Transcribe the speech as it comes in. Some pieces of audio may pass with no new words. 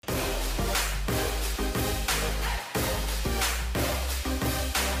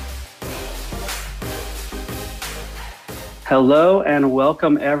Hello and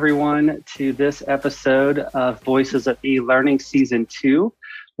welcome everyone to this episode of Voices of E-Learning Season 2.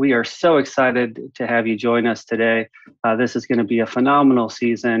 We are so excited to have you join us today. This is going to be a phenomenal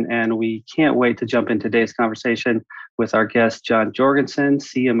season, and we can't wait to jump into today's conversation with our guest, John Jorgensen,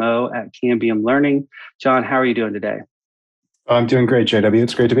 CMO at Cambium Learning. John, how are you doing today? I'm doing great, JW.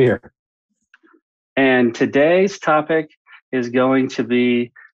 It's great to be here. And today's topic is going to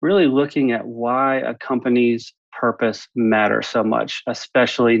be really looking at why a company's purpose matters so much,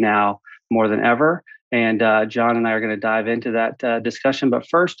 especially now more than ever. And John and I are going to dive into that discussion. But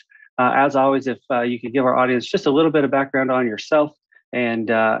first, as always, if you could give our audience just a little bit of background on yourself and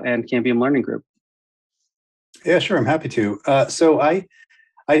Cambium Learning Group. Yeah, sure. I'm happy to. So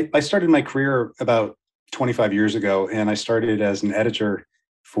I started my career about 25 years ago, and I started as an editor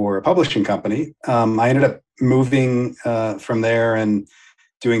for a publishing company. I ended up moving from there and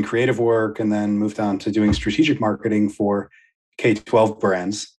doing creative work, and then moved on to doing strategic marketing for K-12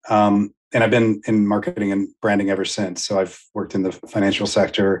 brands. And I've been in marketing and branding ever since. So I've worked in the financial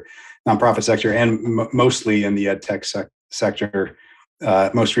sector, nonprofit sector, and mostly in the ed tech sector.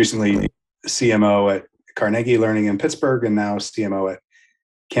 Most recently, CMO at Carnegie Learning in Pittsburgh, and now CMO at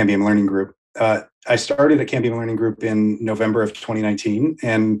Cambium Learning Group. I started at Cambium Learning Group in November of 2019,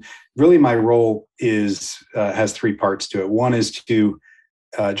 and really my role has three parts to it. One is to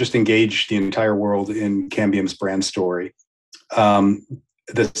just engage the entire world in Cambium's brand story.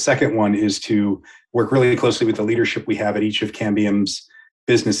 The second one is to work really closely with the leadership we have at each of Cambium's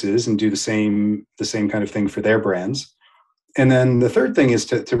businesses and do the same kind of thing for their brands. And then the third thing is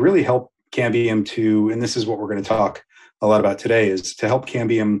to really help Cambium to, and this is what we're going to talk a lot about today, is to help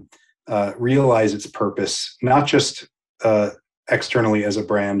Cambium realize its purpose, not just externally as a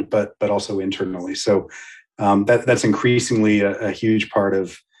brand, but also internally. So that's increasingly a huge part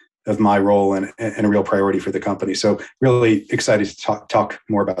of my role and a real priority for the company. So really excited to talk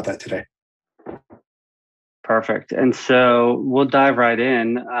more about that today. Perfect. And so we'll dive right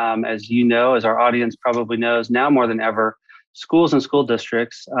in. As you know, as our audience probably knows, now more than ever, schools and school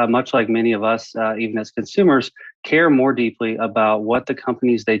districts, much like many of us, even as consumers, care more deeply about what the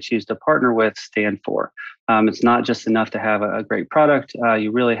companies they choose to partner with stand for. It's not just enough to have a great product.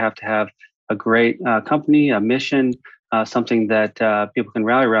 You really have to have a great company, a mission, something that people can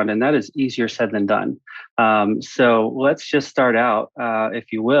rally around, and that is easier said than done. So let's just start out,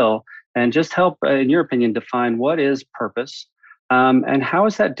 if you will, and just help, in your opinion, define what is purpose, and how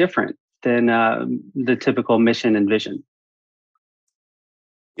is that different than the typical mission and vision?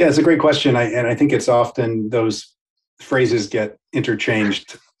 Yeah, it's a great question, and I think it's often those phrases get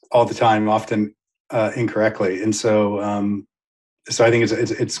interchanged all the time, often incorrectly, and so I think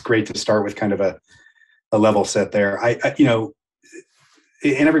it's great to start with kind of a level set there. I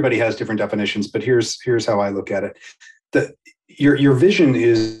and everybody has different definitions, but here's how I look at it. Your vision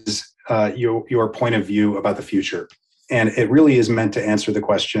is your point of view about the future, and it really is meant to answer the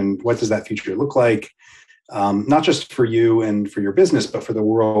question: what does that future look like? Not just for you and for your business, but for the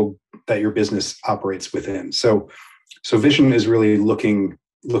world that your business operates within. So vision is really looking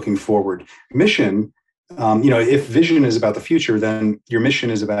forward. Mission, if vision is about the future, then your mission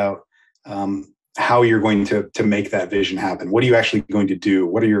is about how you're going to make that vision happen. What are you actually going to do?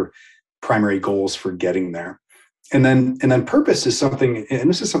 What are your primary goals for getting there? And then purpose is something, and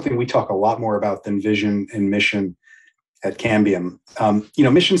this is something we talk a lot more about than vision and mission at Cambium.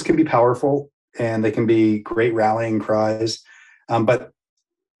 Missions can be powerful and they can be great rallying cries, but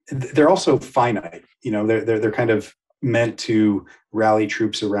they're also finite. They're kind of meant to rally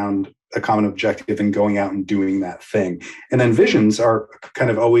troops around a common objective and going out and doing that thing. And then visions are kind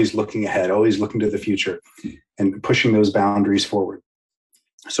of always looking ahead, always looking to the future and pushing those boundaries forward.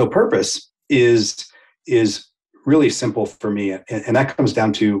 So purpose is really simple for me, and that comes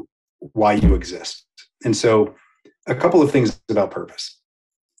down to why you exist. And so a couple of things about purpose.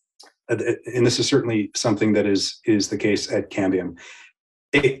 And this is certainly something that is the case at Cambium.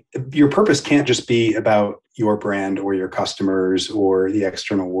 Your purpose can't just be about your brand or your customers or the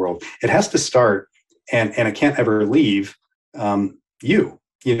external world. It has to start, and it can't ever leave you.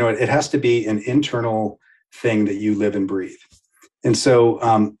 It has to be an internal thing that you live and breathe. And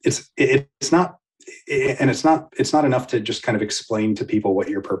so it's not enough to just kind of explain to people what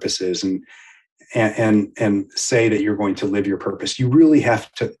your purpose is and say that you're going to live your purpose. You really have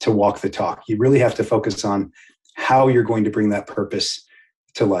to walk the talk. You really have to focus on how you're going to bring that purpose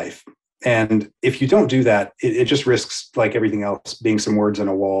to life. And if you don't do that, it just risks, like everything else, being some words on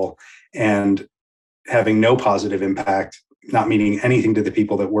a wall and having no positive impact, not meaning anything to the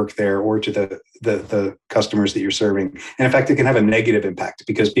people that work there or to the customers that you're serving. And in fact, it can have a negative impact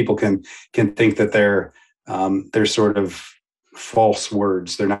because people can think that they're they're sort of false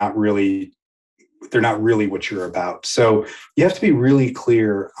words. They're not really what you're about. So you have to be really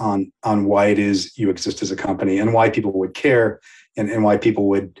clear on why it is you exist as a company and why people would care and why people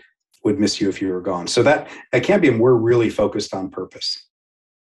would miss you if you were gone. So that at Cambium, we're really focused on purpose.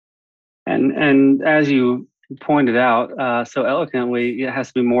 And as you pointed out so eloquently, it has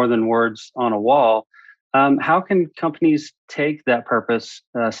to be more than words on a wall. How can companies take that purpose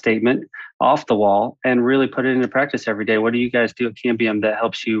statement off the wall and really put it into practice every day? What do you guys do at Cambium that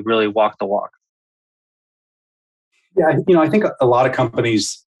helps you really walk the walk? Yeah, I think a lot of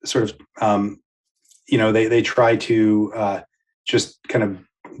companies sort of, they try to just kind of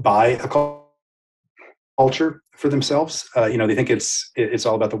buy a culture for themselves. They think it's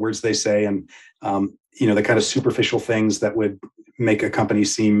all about the words they say and the kind of superficial things that would make a company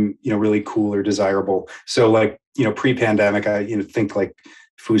seem really cool or desirable. So like pre-pandemic, I think like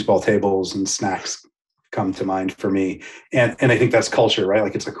foosball tables and snacks come to mind for me, and I think that's culture, right?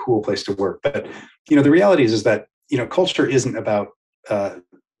 Like it's a cool place to work. But the reality is that culture isn't about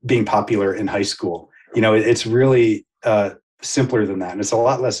being popular in high school. It's really simpler than that, and it's a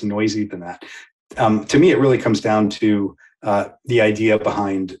lot less noisy than that. To me, it really comes down to the idea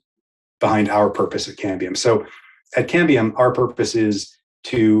behind our purpose at Cambium. So at Cambium, our purpose is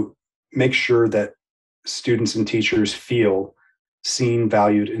to make sure that students and teachers feel seen,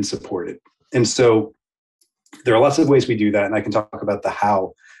 valued, and supported. And so there are lots of ways we do that, and I can talk about the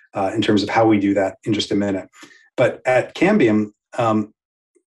how in terms of how we do that in just a minute. But at Cambium,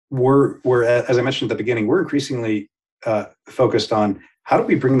 we're as I mentioned at the beginning, we're increasingly focused on how do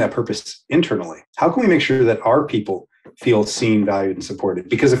we bring that purpose internally? How can we make sure that our people feel seen, valued, and supported?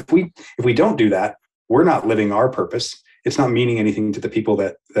 Because if we don't do that, we're not living our purpose. It's not meaning anything to the people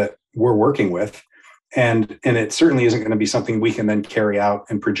that we're working with, and it certainly isn't going to be something we can then carry out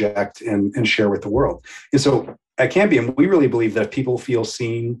and project and share with the world. And so at Cambium, we really believe that if people feel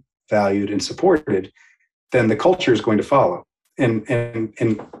seen, valued, and supported, then the culture is going to follow, and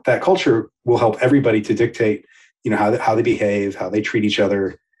that culture will help everybody to dictate how they behave, how they treat each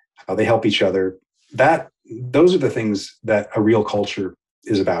other, how they help each other. Those are the things that a real culture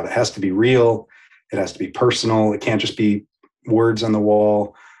is about. It has to be real. It has to be personal. It can't just be words on the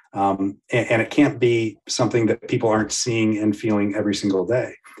wall. And it can't be something that people aren't seeing and feeling every single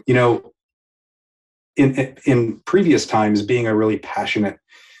day. In previous times, being a really passionate,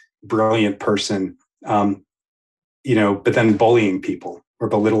 brilliant person, but then bullying people or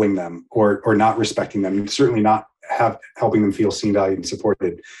belittling them or not respecting them, certainly not helping them feel seen, valued, and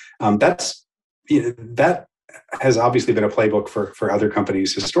supported. That has obviously been a playbook for other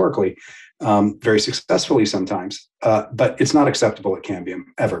companies historically, very successfully sometimes, but it's not acceptable at Cambium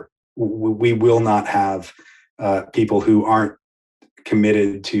ever. We will not have people who aren't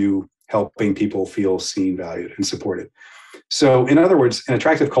committed to helping people feel seen, valued, and supported. So in other words, an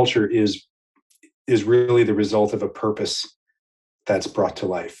attractive culture is really the result of a purpose that's brought to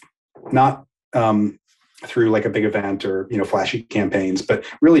life, not through like a big event or flashy campaigns, but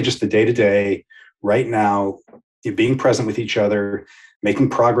really just the day-to-day, right now, being present with each other, making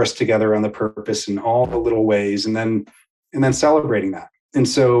progress together on the purpose in all the little ways, and then celebrating that. And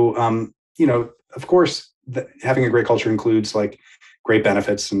so, of course, having a great culture includes like great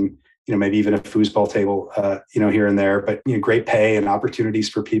benefits and maybe even a foosball table, here and there, but great pay and opportunities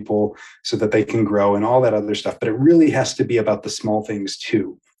for people so that they can grow and all that other stuff. But it really has to be about the small things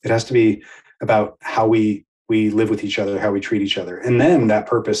too. It has to be about how we live with each other, how we treat each other, and then that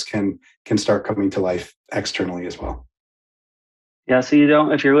purpose can start coming to life externally as well. Yeah, so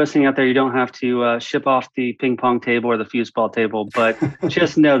if you're listening out there, you don't have to ship off the ping pong table or the foosball table, but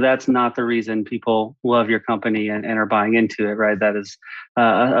just know that's not the reason people love your company and are buying into it, right? That is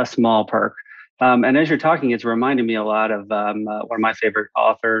a small perk. And as you're talking, it's reminding me a lot of one of my favorite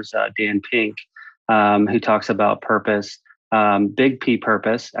authors, Dan Pink, who talks about purpose, big P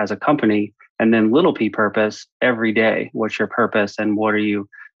purpose as a company, and then little p purpose every day. What's your purpose and what are you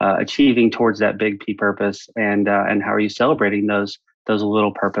achieving towards that big P purpose, and how are you celebrating those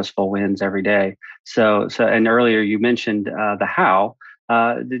little purposeful wins every day? So and earlier you mentioned the how.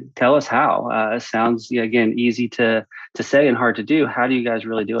 Tell us how. It sounds again easy to say and hard to do. How do you guys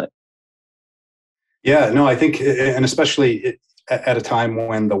really do it? Yeah, no, I think, and especially at a time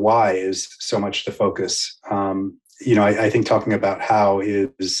when the why is so much the focus. I think talking about how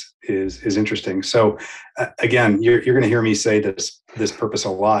is interesting. So again, you're going to hear me say this purpose a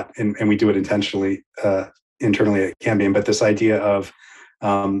lot, and we do it intentionally internally at Cambium. But this idea of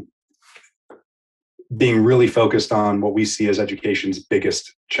being really focused on what we see as education's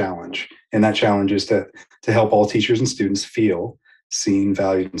biggest challenge, and that challenge is to help all teachers and students feel seen,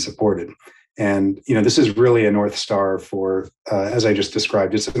 valued, and supported. And this is really a North Star for, as I just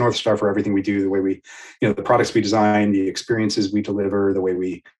described, it's a North Star for everything we do, the way we, the products we design, the experiences we deliver, the way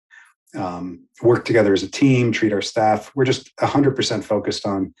we work together as a team, treat our staff. We're just 100% focused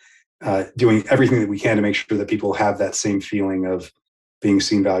on doing everything that we can to make sure that people have that same feeling of being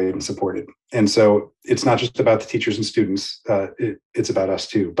seen, valued, and supported. And so it's not just about the teachers and students; it's about us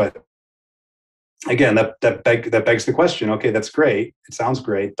too. But again, that begs the question. Okay, that's great. It sounds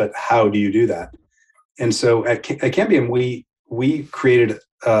great, but how do you do that? And so at Cambium, we created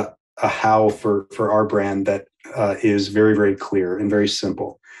a how for our brand that is very, very clear and very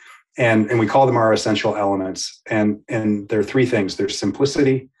simple. And we call them our essential elements. And there are three things: there's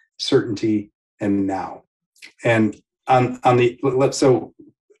simplicity, certainty, and now. And so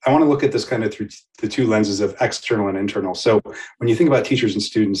I want to look at this kind of through the two lenses of external and internal. So when you think about teachers and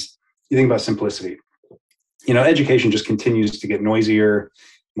students, you think about simplicity. Education just continues to get noisier,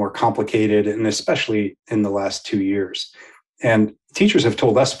 more complicated, and especially in the last 2 years. And teachers have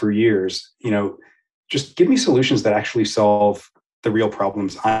told us for years, just give me solutions that actually solve the real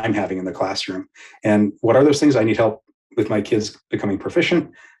problems I'm having in the classroom. And what are those things? I need help with my kids becoming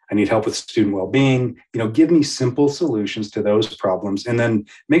proficient. I need help with student well-being. Give me simple solutions to those problems, and then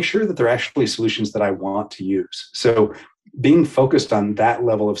make sure that they're actually solutions that I want to use. So being focused on that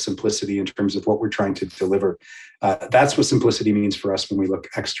level of simplicity in terms of what we're trying to deliver, that's what simplicity means for us when we look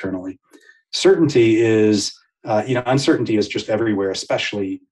externally. Certainty is, uncertainty is just everywhere,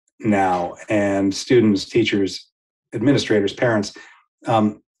 especially now. And students, teachers, administrators, parents,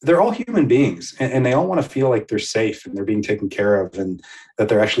 they're all human beings, and they all want to feel like they're safe and they're being taken care of, and that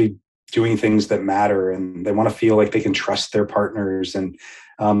they're actually doing things that matter, and they want to feel like they can trust their partners. And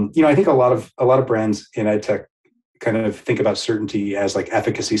I think a lot of brands in EdTech kind of think about certainty as like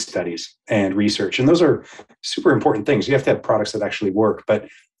efficacy studies and research, and those are super important things. You have to have products that actually work, but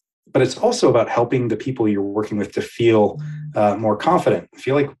it's also about helping the people you're working with to feel more confident,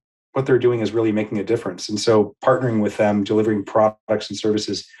 feel like what they're doing is really making a difference. And so partnering with them, delivering products and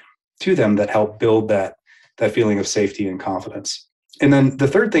services to them that help build that feeling of safety and confidence. And then the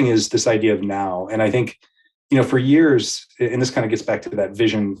third thing is this idea of now. And I think, for years, and this kind of gets back to that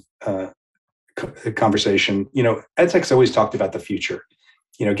vision conversation, EdTech's always talked about the future,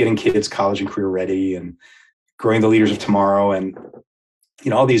 getting kids college and career ready and growing the leaders of tomorrow, and,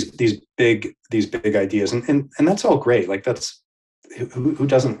 all these big ideas. And that's all great. Like that's, who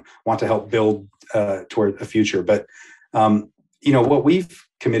doesn't want to help build toward a future? But what we've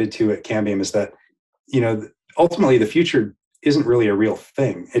committed to at Cambium is that ultimately the future isn't really a real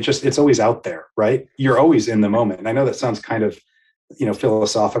thing. It's always out there, right? You're always in the moment. And I know that sounds kind of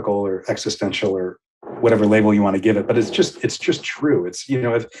philosophical or existential or whatever label you want to give it, but it's just true. It's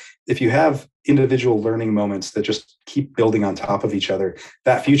if you have individual learning moments that just keep building on top of each other,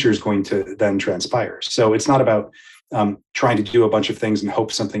 that future is going to then transpire. So it's not about trying to do a bunch of things and hope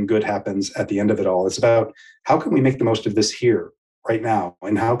something good happens at the end of it all. It's about how can we make the most of this here, right now,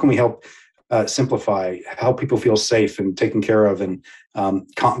 and how can we help simplify, help people feel safe and taken care of, and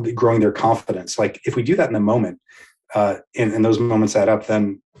growing their confidence. Like if we do that in the moment, and those moments add up,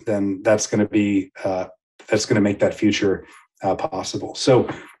 then that's going to make that future possible. So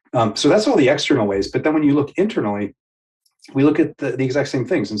that's all the external ways. But then when you look internally, we look at the exact same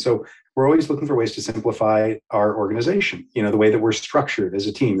things. And so we're always looking for ways to simplify our organization, the way that we're structured as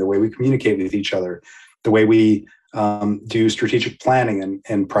a team, the way we communicate with each other, the way we do strategic planning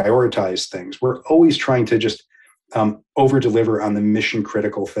and prioritize things. We're always trying to just over deliver on the mission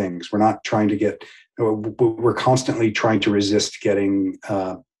critical things. We're not trying to we're constantly trying to resist getting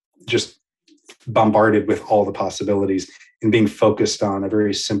just bombarded with all the possibilities and being focused on a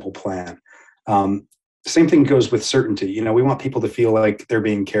very simple plan. Same thing goes with certainty. We want people to feel like they're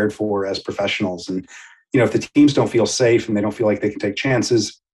being cared for as professionals. And, if the teams don't feel safe and they don't feel like they can take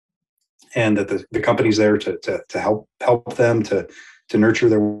chances, and that the company's there to help them to nurture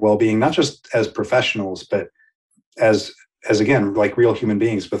their well-being, not just as professionals, but as again, like real human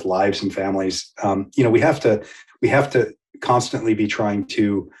beings with lives and families, we have to constantly be trying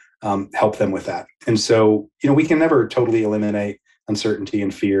to help them with that. And so, we can never totally eliminate uncertainty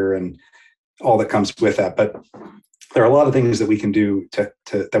and fear and all that comes with that. But there are a lot of things that we can do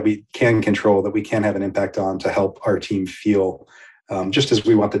that we can control, that we can have an impact on to help our team feel just as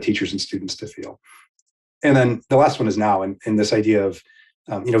we want the teachers and students to feel. And then the last one is now, and this idea of,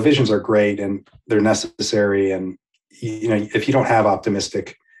 visions are great and they're necessary. And, if you don't have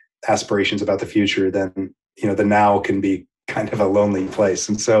optimistic aspirations about the future, then, the now can be kind of a lonely place.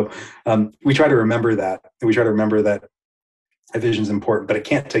 And so we try to remember that. And we try to remember that a vision is important, but it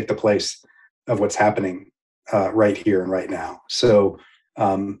can't take the place of what's happening right here and right now. So,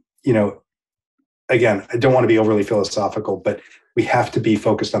 again, I don't want to be overly philosophical, but we have to be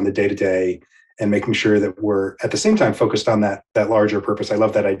focused on the day to day and making sure that we're at the same time focused on that larger purpose. I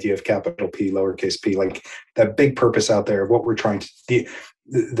love that idea of capital P, lowercase p, like that big purpose out there of what we're trying to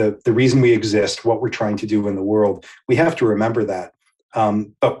the reason we exist, what we're trying to do in the world. We have to remember that.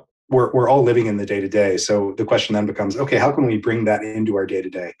 But we're all living in the day to day. So the question then becomes, okay, how can we bring that into our day to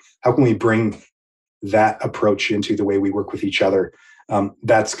day? How can we bring that approach into the way we work with each other?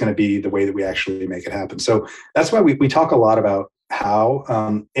 That's going to be the way that we actually make it happen. So that's why we talk a lot about how,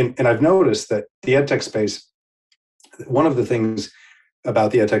 and I've noticed that the edtech space, one of the things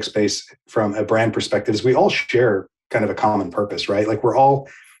about the edtech space from a brand perspective is we all share kind of a common purpose, right? Like we're all,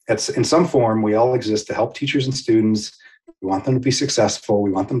 in some form, we all exist to help teachers and students. We want them to be successful.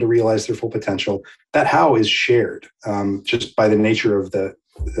 We want them to realize their full potential. That how is shared just by the nature of the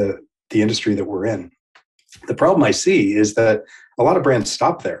industry that we're in. The problem I see is that a lot of brands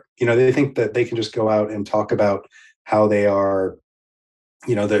stop there. They think that they can just go out and talk about how they are,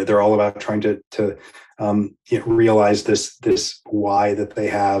 they're all about trying to realize this why that they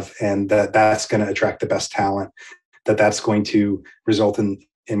have, and that's going to attract the best talent, that's going to result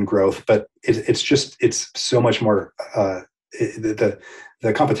in growth. But it's so much more.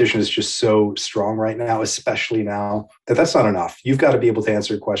 The competition is just so strong right now, especially now, that's not enough. You've got to be able to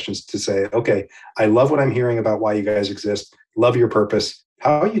answer questions to say, okay, I love what I'm hearing about why you guys exist. Love your purpose.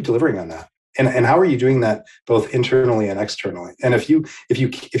 How are you delivering on that? And how are you doing that both internally and externally? And if you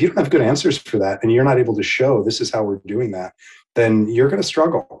don't have good answers for that, and you're not able to show this is how we're doing that, then you're going to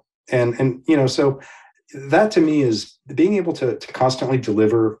struggle. And so that to me is being able to constantly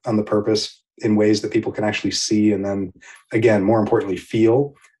deliver on the purpose in ways that people can actually see, and then again, more importantly,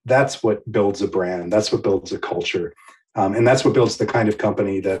 feel. That's what builds a brand. That's what builds a culture, and that's what builds the kind of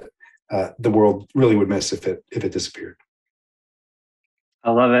company that the world really would miss if it disappeared. I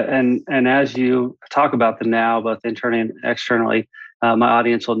love it. And as you talk about the now, both internally and externally, my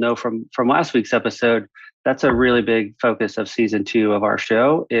audience will know from last week's episode, that's a really big focus of season 2 of our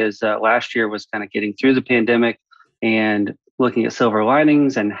show. Is last year was kind of getting through the pandemic and looking at silver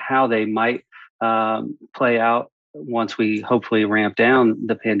linings and how they might play out once we hopefully ramp down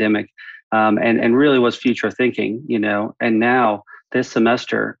the pandemic, and really was future thinking, and now this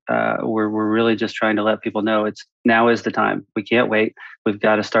semester, we're really just trying to let people know now is the time. We can't wait. We've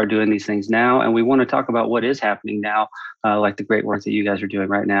got to start doing these things now. And we want to talk about what is happening now, like the great work that you guys are doing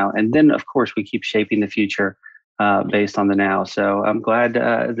right now. And then, of course, we keep shaping the future based on the now. So I'm glad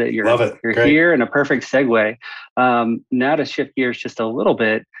that you're here, and a perfect segue. Now to shift gears just a little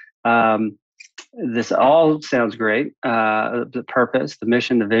bit. This all sounds great. The purpose, the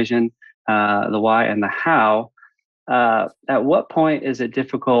mission, the vision, the why, and the how. At what point is it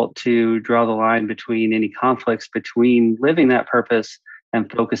difficult to draw the line between any conflicts between living that purpose and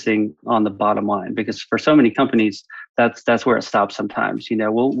focusing on the bottom line? Because for so many companies, that's where it stops sometimes.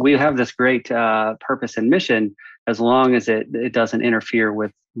 We have this great purpose and mission as long as it doesn't interfere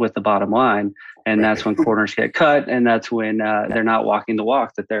with the bottom line, and that's when corners get cut, and that's when they're not walking the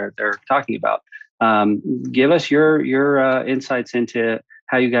walk that they're talking about. Give us your insights into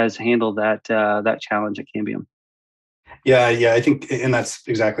how you guys handle that challenge at Cambium. Yeah, I think, and that's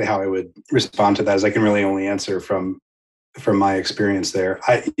exactly how I would respond to that. Is I can really only answer from my experience there.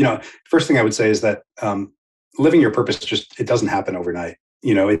 First thing I would say is that living your purpose it doesn't happen overnight.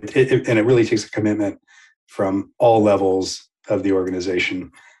 And it really takes a commitment from all levels of the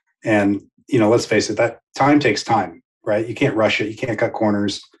organization. And let's face it, that time takes time, right? You can't rush it. You can't cut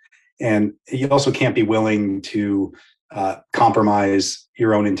corners, and you also can't be willing to compromise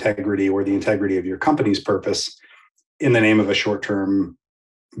your own integrity or the integrity of your company's purpose in the name of a short-term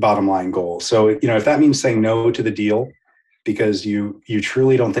bottom line goal. So, if that means saying no to the deal because you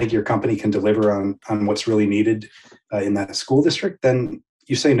truly don't think your company can deliver on what's really needed in that school district, then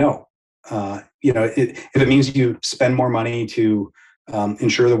you say no. If it means you spend more money to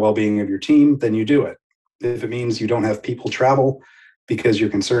ensure the well-being of your team, then you do it. If it means you don't have people travel because you're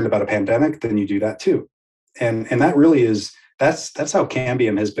concerned about a pandemic, then you do that too. And that really is, that's how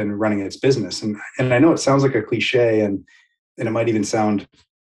Cambium has been running its business. And I know it sounds like a cliche, and it might even sound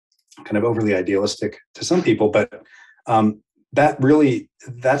kind of overly idealistic to some people, but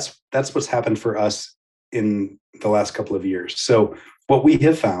that's what's happened for us in the last couple of years. So what we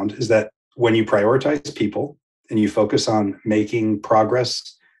have found is that when you prioritize people and you focus on making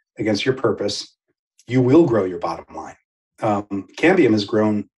progress against your purpose, you will grow your bottom line. Cambium has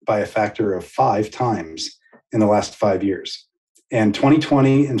grown by a factor of 5 times in the last 5 years. And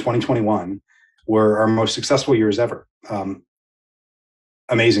 2020 and 2021 were our most successful years ever,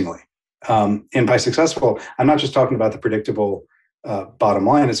 amazingly. And by successful, I'm not just talking about the predictable bottom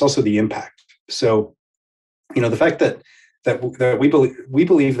line, it's also the impact. So, the fact that we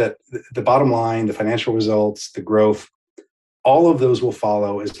believe that the bottom line, the financial results, the growth, all of those will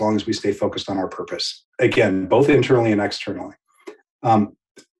follow as long as we stay focused on our purpose. Again, both internally and externally.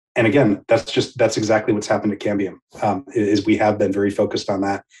 And again, that's exactly what's happened at Cambium. Is we have been very focused on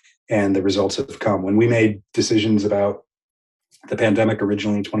that, and the results have come. When we made decisions about the pandemic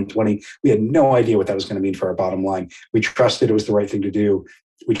originally in 2020, we had no idea what that was going to mean for our bottom line. We trusted it was the right thing to do.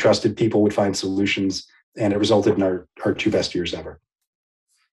 We trusted people would find solutions, and it resulted in our two best years ever.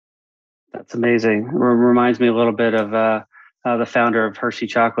 That's amazing. It reminds me a little bit of the founder of Hershey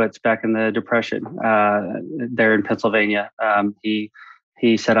Chocolates back in the Depression there in Pennsylvania.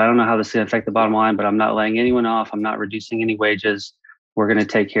 He said, I don't know how this is going to affect the bottom line, but I'm not laying anyone off. I'm not reducing any wages. We're going to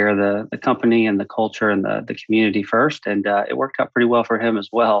take care of the company and the culture and the community first. And it worked out pretty well for him as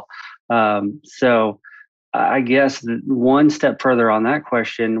well. So I guess one step further on that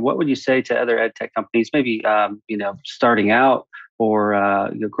question, what would you say to other ed tech companies, maybe starting out or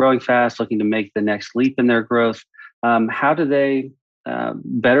growing fast, looking to make the next leap in their growth? How do they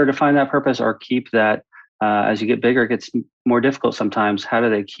better define that purpose or keep that? As you get bigger, it gets more difficult sometimes. How do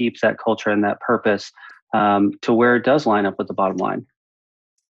they keep that culture and that purpose to where it does line up with the bottom line?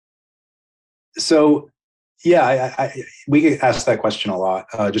 So, yeah, we get asked that question a lot,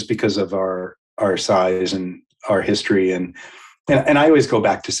 just because of our size and our history, and I always go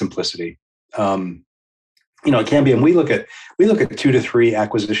back to simplicity. At Cambium, we look at 2 to 3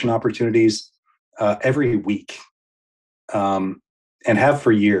 acquisition opportunities every week. And have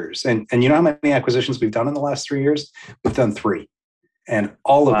for years. And you know how many acquisitions we've done in the last 3 years? We've done 3. And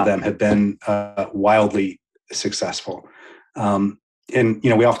all of them have been wildly successful. And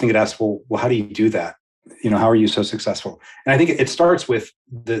we often get asked, well, how do you do that? How are you so successful? And I think it starts with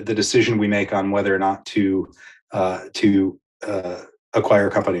the decision we make on whether or not to acquire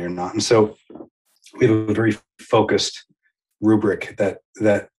a company or not. And so we have a very focused rubric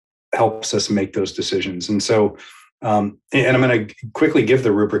that helps us make those decisions. And so and I'm going to quickly give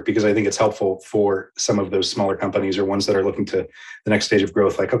the rubric because I think it's helpful for some of those smaller companies or ones that are looking to the next stage of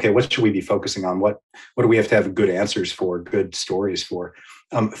growth. Like, okay, what should we be focusing on? What do we have to have good answers for, good stories for?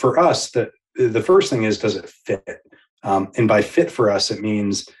 For us, the first thing is, does it fit? And by fit for us, it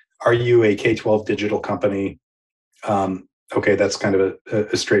means, are you a K-12 digital company? Okay, that's kind of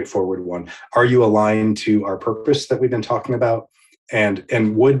a straightforward one. Are you aligned to our purpose that we've been talking about?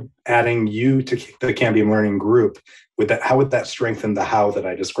 And would adding you to the Cambium Learning Group, how would that strengthen the how that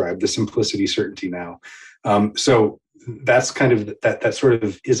I described, the simplicity, certainty, now? So that's kind of that sort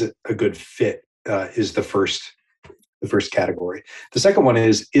of, is it a good fit, is the first category. The second one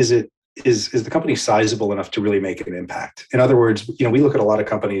is the company sizable enough to really make an impact? In other words, we look at a lot of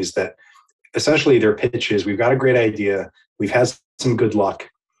companies that essentially their pitch is, we've got a great idea, we've had some good luck,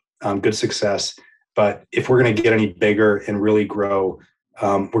 good success, but if we're going to get any bigger and really grow,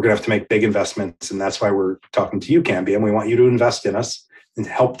 we're going to have to make big investments. And that's why we're talking to you, Cambium. We want you to invest in us and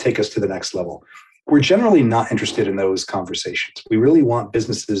help take us to the next level. We're generally not interested in those conversations. We really want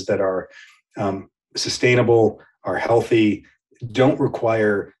businesses that are sustainable, are healthy, don't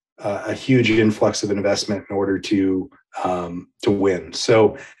require a huge influx of investment in order to win.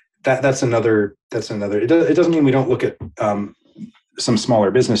 So that's another. It doesn't mean we don't look at some smaller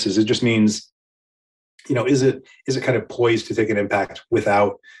businesses. It just means, is it kind of poised to take an impact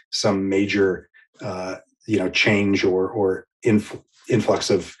without some major, change or influx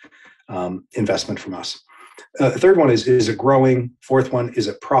of investment from us? The third one is it growing? Fourth one, is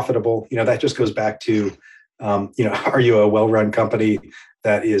it profitable? That just goes back to, are you a well-run company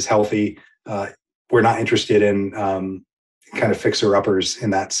that is healthy? We're not interested in kind of fixer-uppers in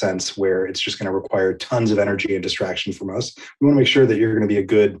that sense, where it's just going to require tons of energy and distraction from us. We want to make sure that you're going to be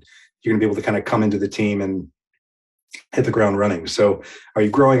able to kind of come into the team and hit the ground running. So are you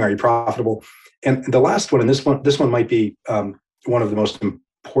growing? Are you profitable? And the last one, and this one might be one of the most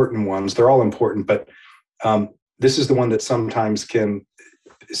important ones. They're all important, but this is the one that sometimes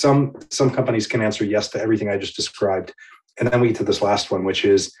some companies can answer yes to everything I just described. And then we get to this last one, which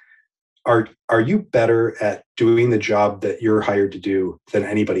is, are you better at doing the job that you're hired to do than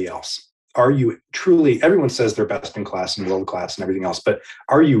anybody else? Are you truly, everyone says they're best in class and world class and everything else, but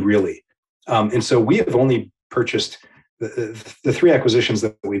are you really? And so we have only purchased the 3 acquisitions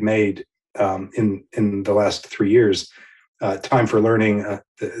that we've made in the last 3 years. Time for Learning,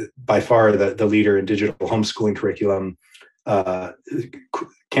 by far the leader in digital homeschooling curriculum.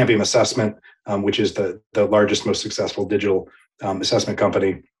 Cambium Assessment, which is the largest, most successful digital assessment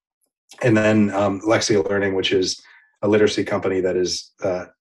company. And then Lexia Learning, which is a literacy company that is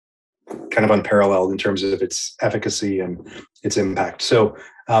kind of unparalleled in terms of its efficacy and its impact. So,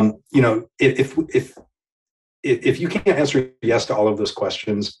 if you can't answer yes to all of those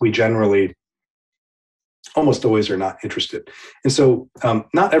questions, we generally almost always are not interested. And so,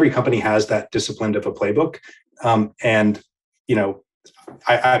 not every company has that disciplined of a playbook. And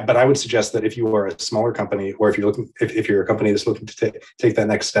but I would suggest that if you are a smaller company, or if you're a company that's looking to take that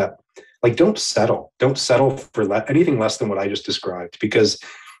next step, like don't settle for anything less than what I just described, because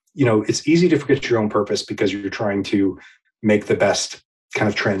it's easy to forget your own purpose because you're trying to make the best kind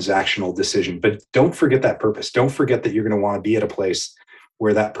of transactional decision. But don't forget that purpose. Don't forget that you're going to want to be at a place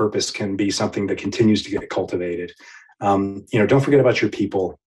where that purpose can be something that continues to get cultivated. Don't forget about your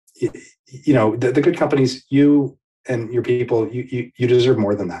people. The good companies, you and your people, you deserve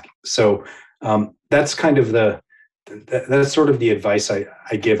more than that. So that's kind of that's sort of the advice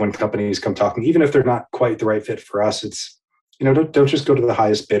I give when companies come talking, even if they're not quite the right fit for us. It's, don't just go to the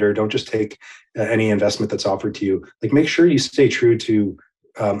highest bidder. Don't just take any investment that's offered to you. Like, make sure you stay true to,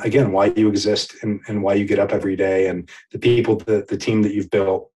 again, why you exist and why you get up every day, and the people, the team that you've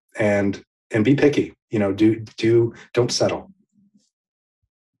built, and be picky. Don't settle.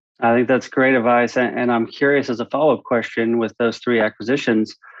 I think that's great advice. And I'm curious, as a follow-up question, with those 3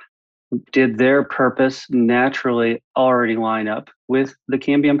 acquisitions, did their purpose naturally already line up with the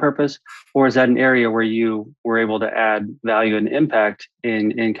Cambium purpose, or is that an area where you were able to add value and impact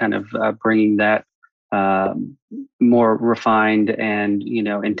in kind of bringing that more refined and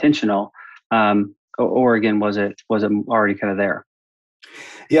intentional, or again, was it already kind of there?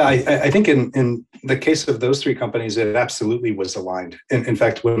 Yeah, I think in the case of those 3 companies, it absolutely was aligned. In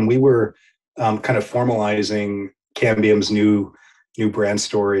fact, when we were kind of formalizing Cambium's new brand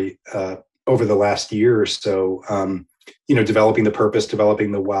story over the last year or so, developing the purpose,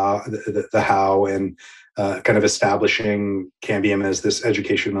 developing the how, and kind of establishing Cambium as this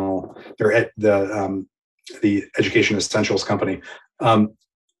educational, or the education essentials company. As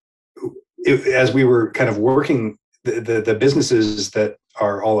we were kind of working, the businesses that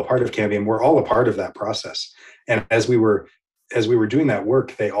are all a part of Cambium were all a part of that process. And as we were doing that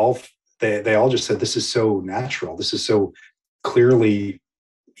work, they all just said, "This is so natural. This is so clearly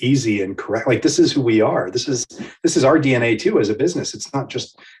easy and correct. Like, this is who we are. This is our DNA too as a business. It's not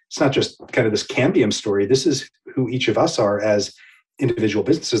just kind of this Cambium story. This is who each of us are as individual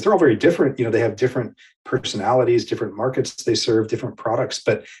businesses. They're all very different. They have different personalities, different markets they serve, different products,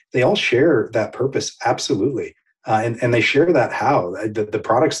 but they all share that purpose, absolutely. And they share that how the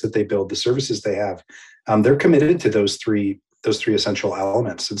products that they build, the services they have, they're committed to those three essential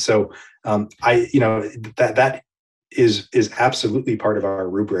elements. And so that is absolutely part of our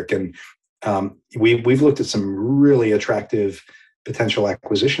rubric. And we've looked at some really attractive potential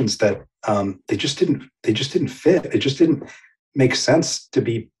acquisitions that they just didn't fit. It just didn't make sense to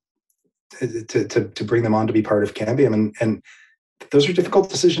bring them on to be part of Cambium. And those are difficult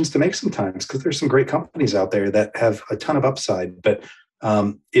decisions to make sometimes, because there's some great companies out there that have a ton of upside. But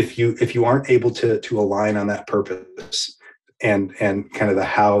if you aren't able to align on that purpose and kind of the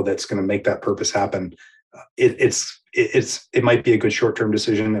how that's going to make that purpose happen, it might be a good short-term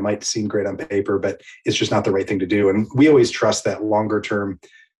decision. It might seem great on paper, but it's just not the right thing to do. And we always trust that longer term,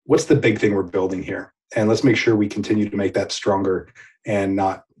 what's the big thing we're building here? And let's make sure we continue to make that stronger and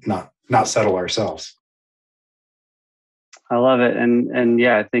not settle ourselves. I love it. And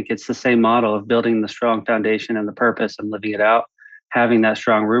yeah, I think it's the same model of building the strong foundation and the purpose and living it out, having that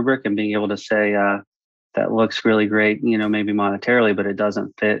strong rubric and being able to say, that looks really great, maybe monetarily, but it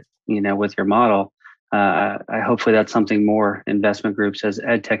doesn't fit, with your model. Hopefully that's something more investment groups, as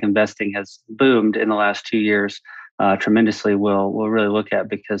EdTech investing has boomed in the last 2 years tremendously, will really look at,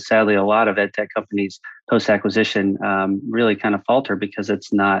 because sadly a lot of EdTech companies post-acquisition really kind of falter because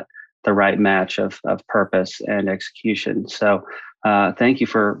it's not the right match of purpose and execution. So thank you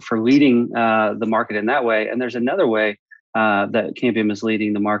for leading the market in that way. And there's another way that Cambium is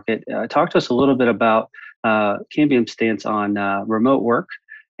leading the market. Talk to us a little bit about Cambium's stance on remote work,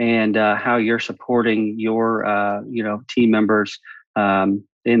 and how you're supporting your team members in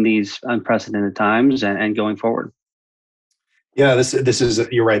these unprecedented times and going forward. Yeah, this is,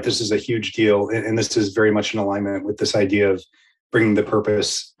 you're right. This is a huge deal, and this is very much in alignment with this idea of bringing the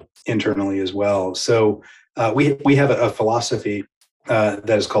purpose internally as well. So we have a philosophy that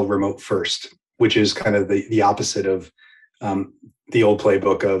is called remote first, which is kind of the opposite of the old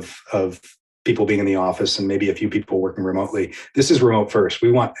playbook of people being in the office and maybe a few people working remotely. This is remote first.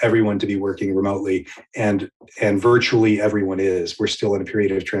 We want everyone to be working remotely, and virtually everyone is. We're still in a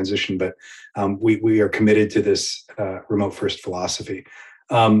period of transition, but we are committed to this remote first philosophy.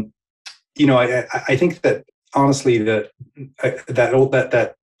 I think that honestly, that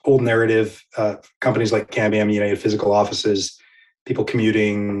old narrative, companies like Cambium, you had physical offices, people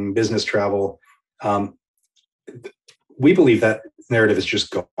commuting, business travel. We believe that narrative is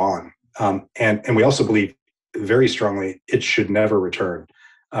just gone. And we also believe very strongly it should never return.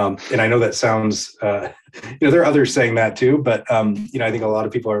 And I know that sounds, there are others saying that too, but, I think a lot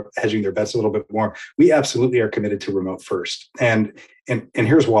of people are hedging their bets a little bit more. We absolutely are committed to remote first. And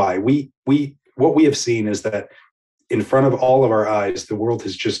here's why. What we have seen is that in front of all of our eyes, the world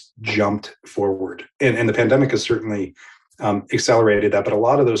has just jumped forward. And the pandemic has certainly accelerated that, but a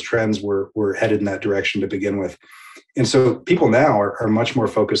lot of those trends were headed in that direction to begin with. And so people now are much more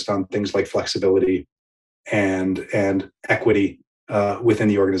focused on things like flexibility and equity within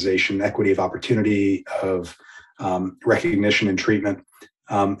the organization, equity of opportunity, of recognition and treatment.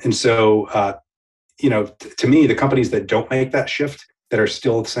 And so, to me, the companies that don't make that shift, that are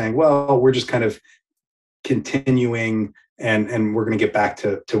still saying, well, we're just kind of continuing and we're going to get back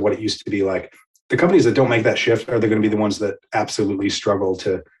to what it used to be like. The companies that don't make that shift are they going to be the ones that absolutely struggle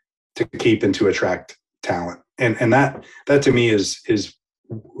to keep and to attract talent. And that to me is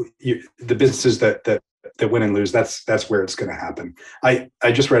the businesses that win and lose. That's where it's going to happen. I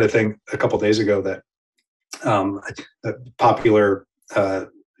just read a thing a couple of days ago that a popular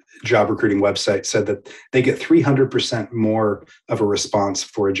job recruiting website said that they get 300% more of a response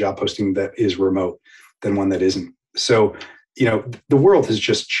for a job posting that is remote than one that isn't. So, the world has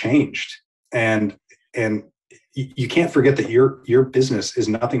just changed, and you can't forget that your business is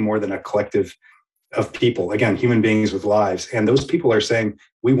nothing more than a collective of people, again, human beings with lives. And those people are saying,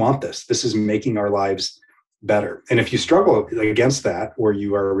 we want this. This is making our lives better. And if you struggle against that, or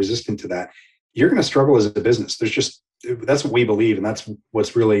you are resistant to that, you're going to struggle as a business. That's what we believe. And that's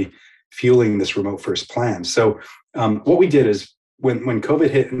what's really fueling this remote first plan. So what we did is when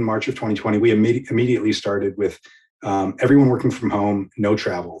COVID hit in March of 2020, we immediately started with everyone working from home, no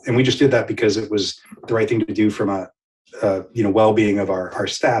travel. And we just did that because it was the right thing to do from a well-being of our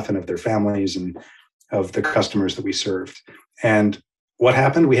staff and of their families and of the customers that we served. And what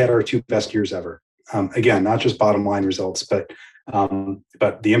happened? We had our 2 best years ever. Again, not just bottom line results, but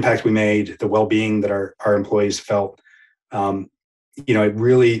the impact we made, the well-being that our employees felt. It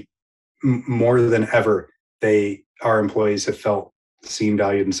really more than ever, our employees have felt seen,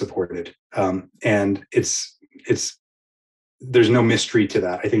 valued, and supported. And there's no mystery to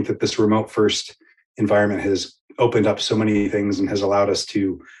that. I think that this remote first environment has opened up so many things and has allowed us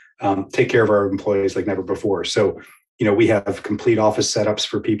to take care of our employees like never before. So, we have complete office setups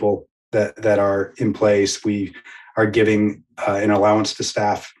for people that are in place. We are giving an allowance to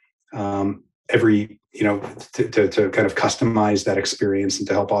staff every, to kind of customize that experience and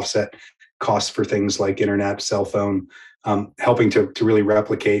to help offset costs for things like internet, cell phone, helping to really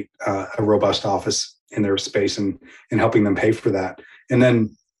replicate a robust office in their space and helping them pay for that. And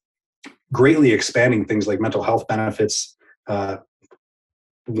then greatly expanding things like mental health benefits.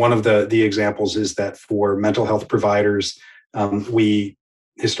 One of the examples is that for mental health providers, we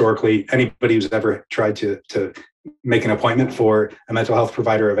historically, anybody who's ever tried to make an appointment for a mental health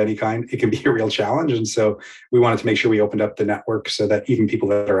provider of any kind, it can be a real challenge. And so we wanted to make sure we opened up the network so that even people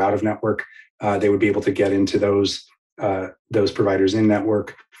that are out of network, they would be able to get into those providers in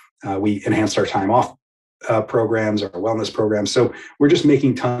network. We enhanced our time off programs, our wellness programs. So we're just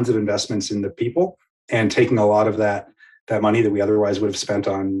making tons of investments in the people and taking a lot of that money that we otherwise would have spent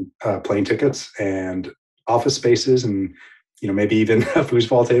on plane tickets and office spaces and maybe even a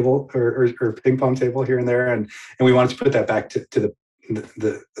foosball table or ping pong table here and there. And we wanted to put that back to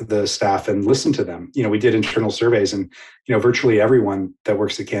the staff and listen to them. We did internal surveys and, virtually everyone that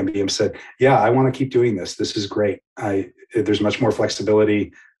works at Cambium said, yeah, I want to keep doing this. This is great. There's much more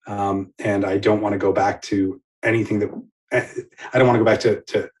flexibility. And I don't want to go back to anything to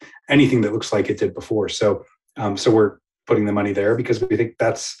anything that looks like it did before. So we're putting the money there because we think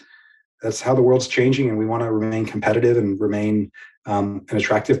that's how the world's changing, and we want to remain competitive and remain an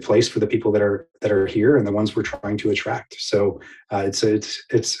attractive place for the people that are here and the ones we're trying to attract. So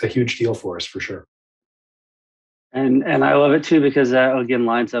it's a huge deal for us for sure. And I love it too, because that again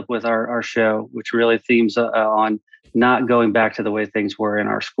lines up with our show, which really themes on not going back to the way things were in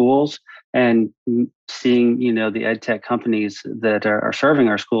our schools and seeing, the ed tech companies that are serving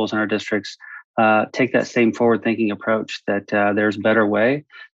our schools and our districts take that same forward thinking approach that there's a better way,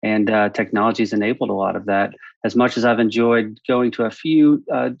 and technology's enabled a lot of that. As much as I've enjoyed going to a few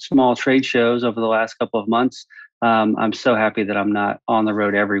small trade shows over the last couple of months, I'm so happy that I'm not on the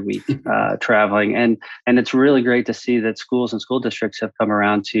road every week traveling. And it's really great to see that schools and school districts have come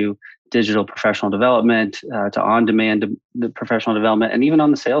around to digital professional development, to on-demand professional development, and even on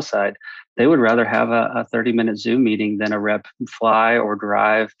the sales side, they would rather have a 30-minute Zoom meeting than a rep fly or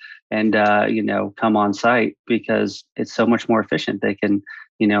drive and come on site, because it's so much more efficient. They can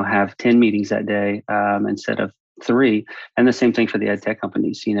have 10 meetings that day instead of 3. And the same thing for the ed tech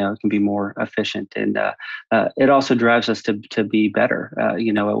companies. It can be more efficient, and it also drives us to be better at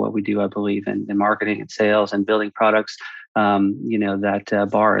what we do. I believe in marketing and sales and building products. That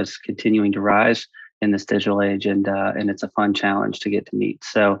bar is continuing to rise in this digital age, and it's a fun challenge to get to meet.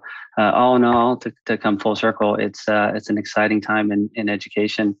 So all in all, to come full circle, it's an exciting time in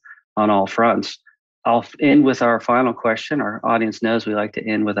education on all fronts. I'll end with our final question. Our audience knows we like to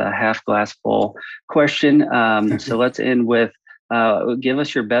end with a half glass full question. So let's end with, give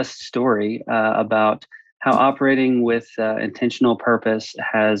us your best story about how operating with intentional purpose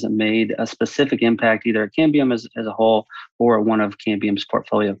has made a specific impact, either at Cambium as a whole or at one of Cambium's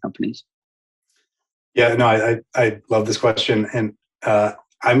portfolio companies. Yeah, no, I love this question. And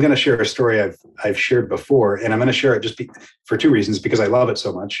I'm going to share a story I've shared before, and I'm going to share it just for 2 reasons: because I love it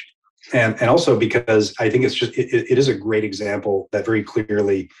so much, and also because I think it is a great example that very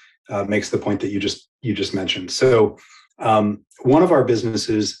clearly makes the point that you just mentioned. So one of our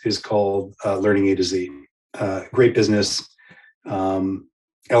businesses is called Learning A to Z. Great business,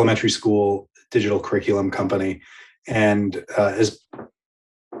 elementary school digital curriculum company, and has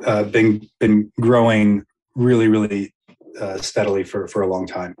been growing really, really steadily for a long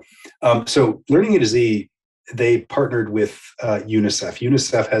time. So Learning A to Z, they partnered with UNICEF.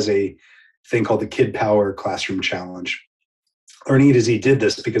 UNICEF has a thing called the Kid Power Classroom Challenge. Learning A to Z did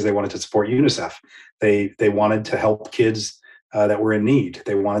this because they wanted to support UNICEF. They wanted to help kids that were in need.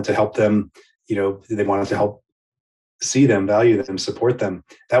 They wanted to help them, they wanted to help see them, value them, support them.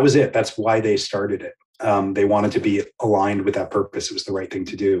 That was it. That's why they started it. They wanted to be aligned with that purpose. It was the right thing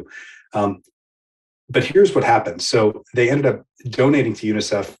to do. But here's what happened. So they ended up donating to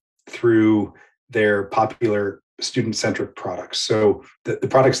UNICEF through their popular student-centric products. So the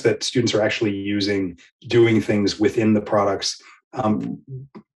products that students are actually using, doing things within the products,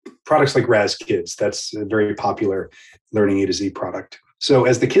 products like Raz Kids, that's a very popular Learning A to Z product. So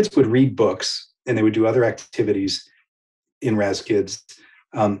as the kids would read books and they would do other activities in Raz Kids,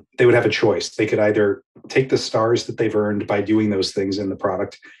 they would have a choice. They could either take the stars that they've earned by doing those things in the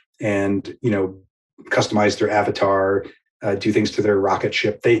product and, customize their avatar, do things to their rocket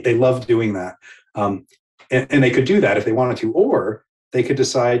ship. They love doing that. And they could do that if they wanted to, or they could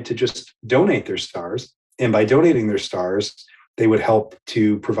decide to just donate their stars. And by donating their stars, they would help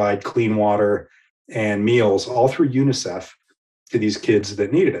to provide clean water and meals all through UNICEF to these kids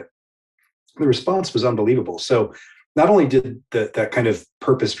that needed it. The response was unbelievable. So not only did that kind of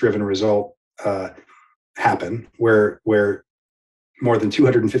purpose-driven result happen, where more than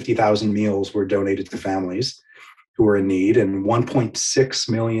 250,000 meals were donated to families who were in need, and 1.6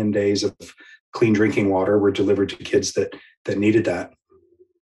 million days of clean drinking water were delivered to kids that needed that.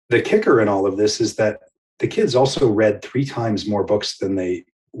 The kicker in all of this is that the kids also read 3 times more books than they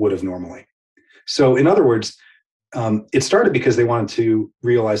would have normally. So in other words, it started because they wanted to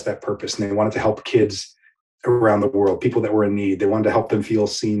realize that purpose, and they wanted to help kids around the world, people that were in need. They wanted to help them feel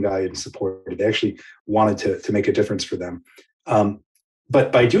seen, valued, and supported. They actually wanted to make a difference for them.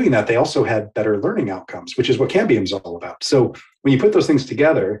 But by doing that, they also had better learning outcomes, which is what Cambium's all about. So when you put those things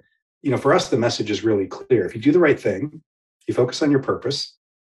together, for us, the message is really clear. If you do the right thing, you focus on your purpose,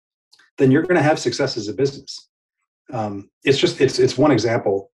 then you're going to have success as a business. It's one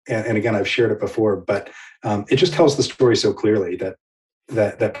example. And again, I've shared it before, but it just tells the story so clearly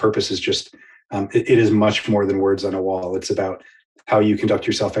that purpose is just, it is much more than words on a wall. It's about how you conduct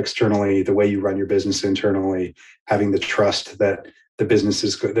yourself externally, the way you run your business internally, having the trust that the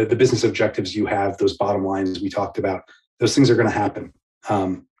business objectives you have, those bottom lines we talked about, those things are going to happen.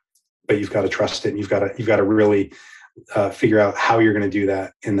 But you've got to trust it, and you've got to really figure out how you're going to do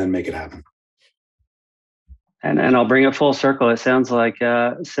that and then make it happen. And I'll bring it full circle. It sounds like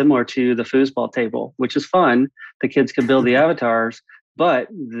similar to the foosball table, which is fun. The kids can build the avatars, but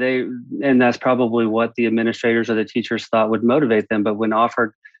and that's probably what the administrators or the teachers thought would motivate them. But when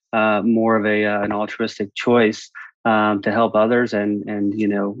offered more of an altruistic choice to help others and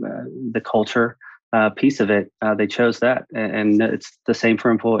the culture piece of it, they chose that. And it's the same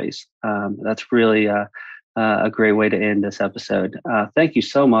for employees. That's really a great way to end this episode. Thank you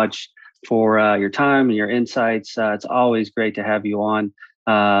so much for your time and your insights. It's always great to have you on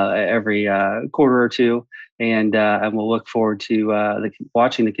every quarter or two, and we'll look forward to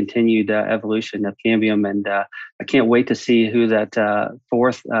watching the continued evolution of Cambium. And I can't wait to see who that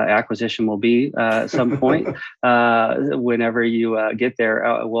 4th acquisition will be at some point. Whenever you get there,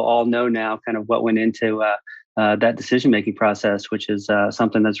 we'll all know now kind of what went into that decision-making process, which is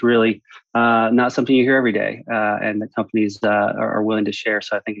something that's really not something you hear every day, and that companies are willing to share.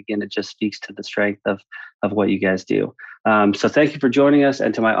 So I think, again, it just speaks to the strength of what you guys do. So thank you for joining us.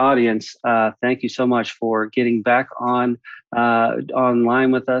 And to my audience, thank you so much for getting back online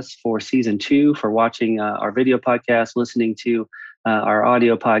with us for season 2, for watching our video podcast, listening to our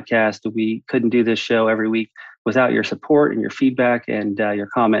audio podcast. We couldn't do this show every week without your support and your feedback and your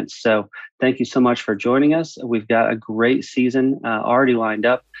comments. So thank you so much for joining us. We've got a great season already lined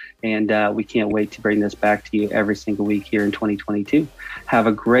up, and we can't wait to bring this back to you every single week here in 2022. Have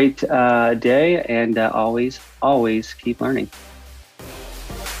a great day, and always keep learning.